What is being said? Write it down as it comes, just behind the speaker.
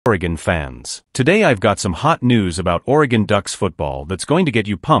Oregon fans. Today I've got some hot news about Oregon Ducks football that's going to get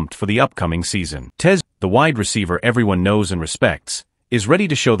you pumped for the upcoming season. Tez, the wide receiver everyone knows and respects, is ready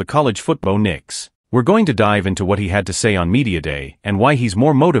to show the college football Knicks. We're going to dive into what he had to say on Media Day and why he's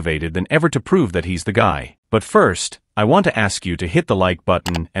more motivated than ever to prove that he's the guy. But first, I want to ask you to hit the like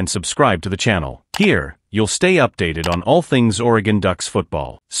button and subscribe to the channel. Here, you'll stay updated on all things Oregon Ducks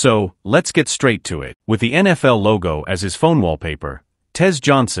football. So, let's get straight to it. With the NFL logo as his phone wallpaper, Tez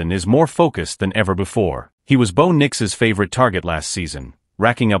Johnson is more focused than ever before. He was Bo Nix's favorite target last season,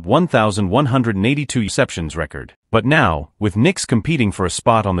 racking up 1,182 receptions record. But now, with Nix competing for a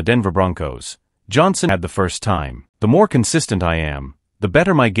spot on the Denver Broncos, Johnson had the first time. "The more consistent I am, the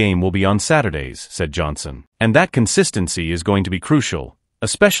better my game will be on Saturdays," said Johnson. And that consistency is going to be crucial,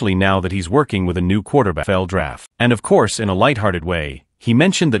 especially now that he's working with a new quarterback draft. And of course, in a lighthearted way, he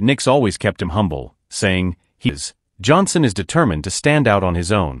mentioned that Nix always kept him humble, saying, Johnson is determined to stand out on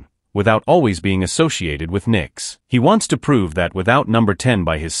his own, without always being associated with Nix. He wants to prove that without number 10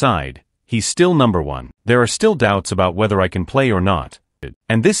 by his side, he's still number 1. "There are still doubts about whether I can play or not,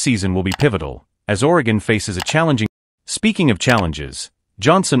 and this season will be pivotal, as Oregon faces a challenging..." Speaking of challenges,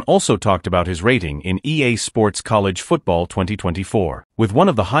 Johnson also talked about his rating in EA Sports College Football 2024. With one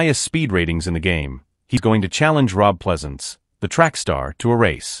of the highest speed ratings in the game, he's going to challenge Rob Pleasance, the track star, to a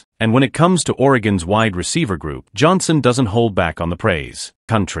race. And when it comes to Oregon's wide receiver group, Johnson doesn't hold back on the praise.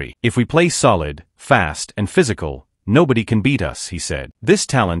 "Country. If we play solid, fast, and physical, nobody can beat us," he said. This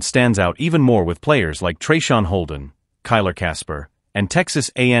talent stands out even more with players like Trayshawn Holden, Kyler Casper, and Texas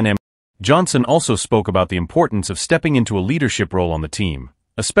A&M. Johnson also spoke about the importance of stepping into a leadership role on the team,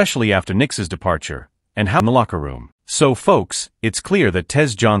 especially after Nix's departure, and how in the locker room. So folks, it's clear that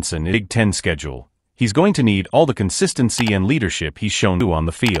Tez Johnson in Big Ten schedule. He's going to need all the consistency and leadership he's shown on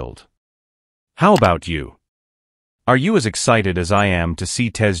the field. How about you? Are you as excited as I am to see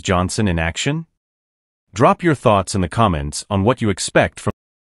Tez Johnson in action? Drop your thoughts in the comments on what you expect from